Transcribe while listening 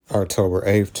October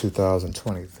 8th,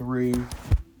 2023.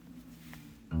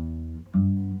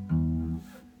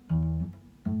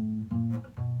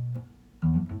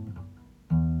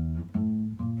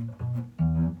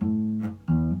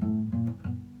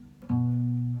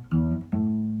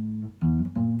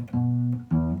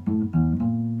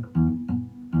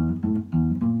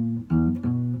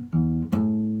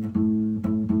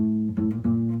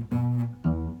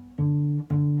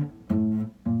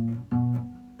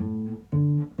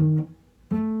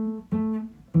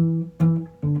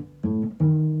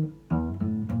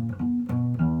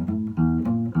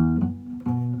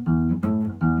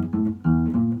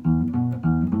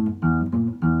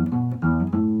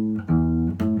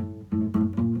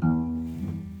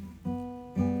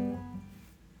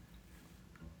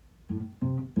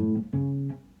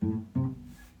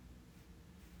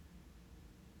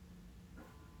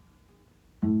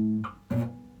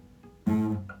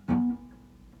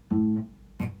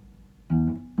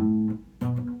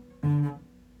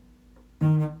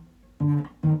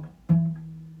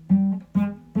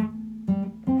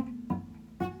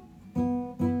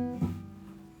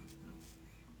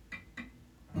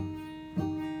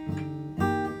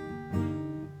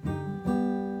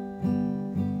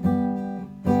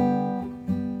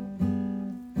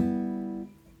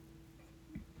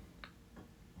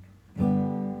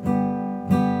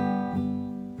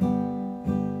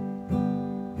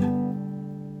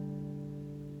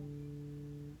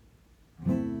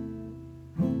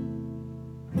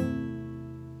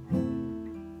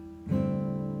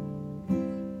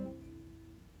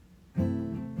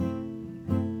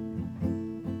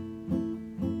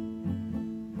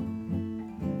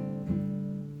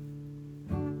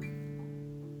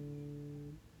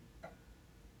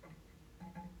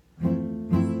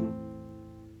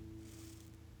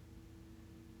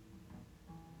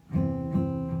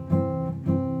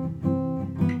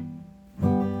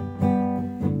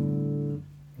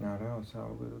 Now that was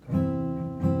how good that.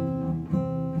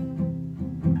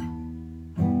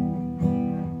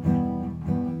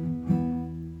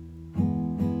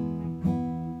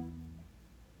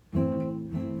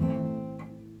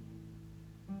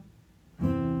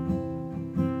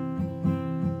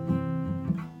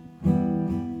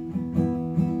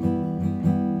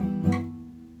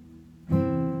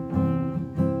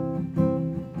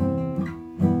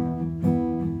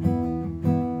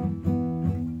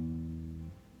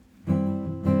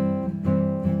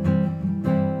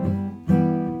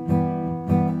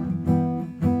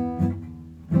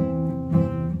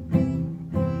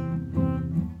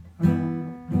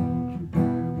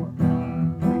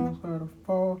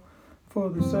 For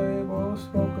the same old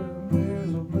smoking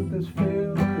mirrors with this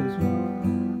feel is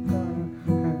mine.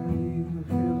 Gotta have these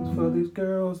feelings for these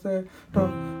girls that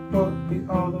don't want me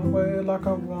all the way like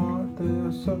I want.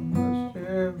 There's so much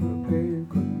air, but baby,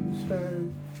 couldn't stay.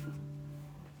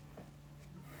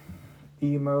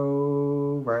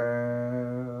 Emo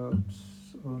raps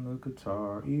on the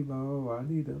guitar. Emo, I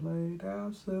need to lay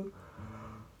down so.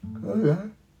 Okay.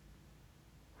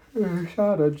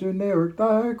 Shot a generic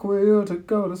NyQuil to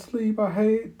go to sleep. I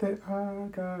hate that I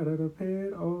gotta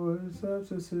depend on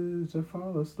substances to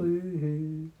fall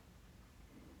asleep.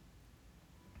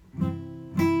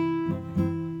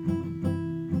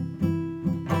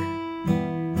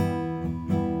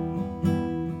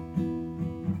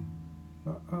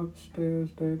 My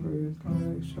upstairs neighbor is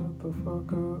like, shut the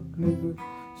fuck up, nigga.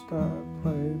 Stop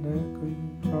playing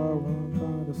that guitar when I'm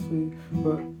trying to sleep.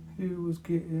 But you was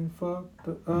getting fucked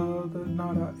the other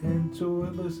night. I enjoy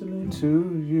listening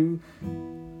to you.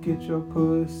 Get your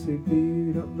pussy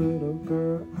beat up, little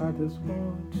girl. I just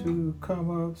want to come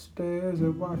upstairs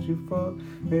and watch you fuck.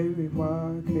 Baby,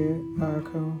 why can't I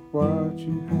come watch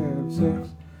you have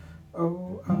sex?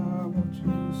 Oh, I want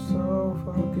you so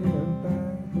fucking bad.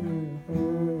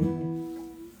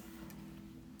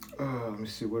 Let me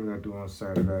see, what did I do on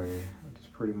Saturday? I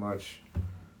just pretty much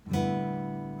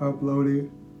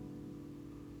uploaded.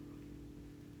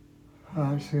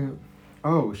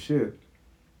 Oh shit.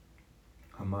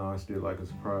 Hamas did like a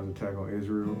surprise attack on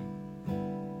Israel.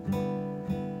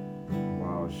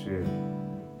 Wow, shit.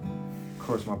 Of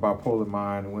course, my bipolar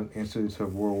mind went into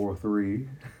World War III.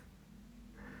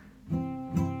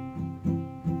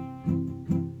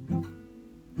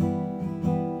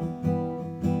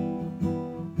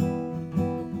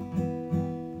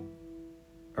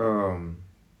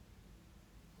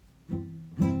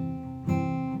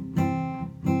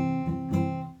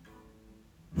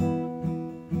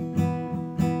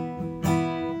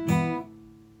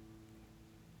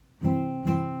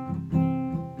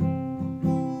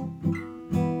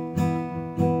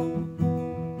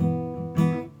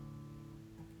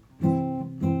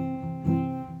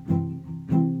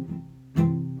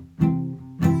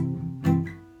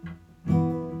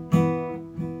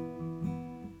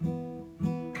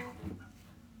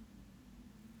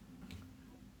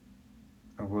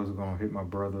 hit my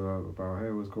brother up about, hey,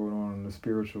 what's going on in the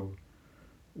spiritual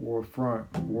warfare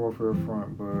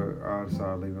front, but I decided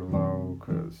to leave it alone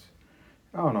because,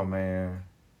 I don't know, man.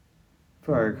 I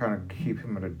feel like I kind of keep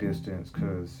him at a distance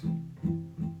because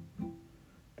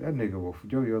that nigga will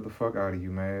yo the fuck out of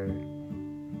you,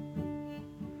 man.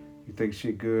 You think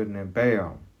shit good and then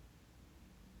bam.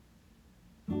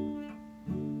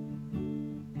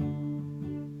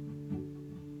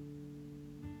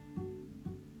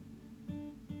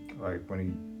 Like when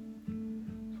he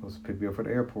supposed to pick me up at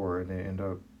the airport and then end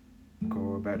up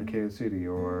going back to Kansas City,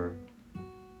 or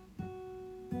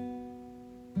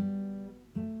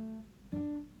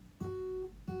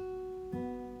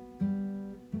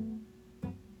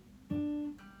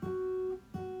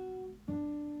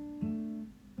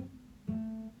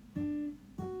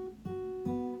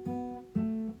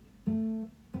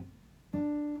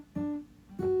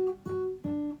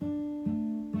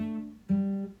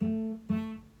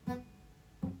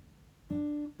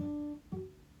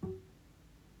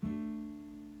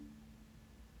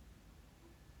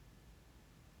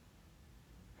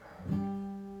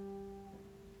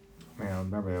man, I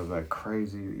remember it was like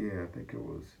crazy. Yeah, I think it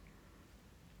was.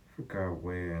 I forgot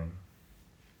when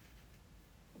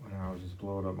I was just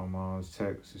blowing up my mom's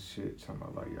text and shit, talking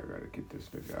about like, y'all gotta get this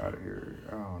nigga out of here.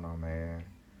 I don't know, man.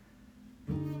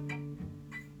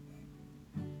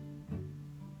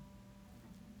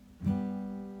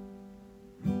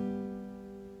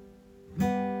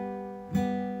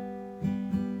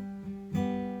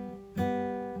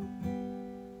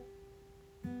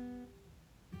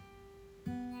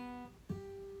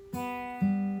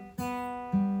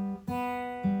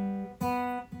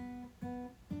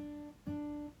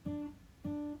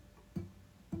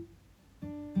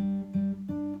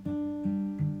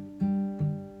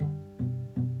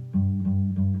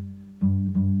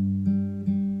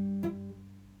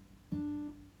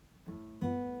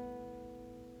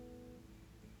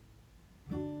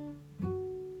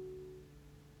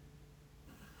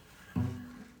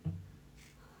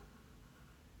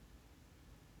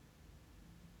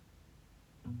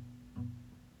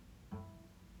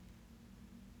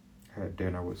 Had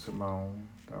dinner with Simone.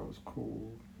 That was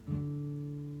cool.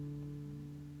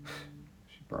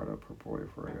 She brought up her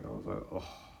boyfriend. I was like, oh.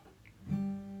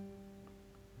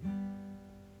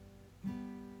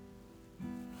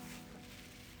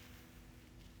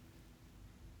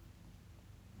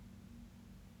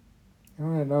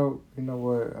 You know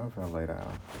what? I'm finna lay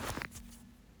down.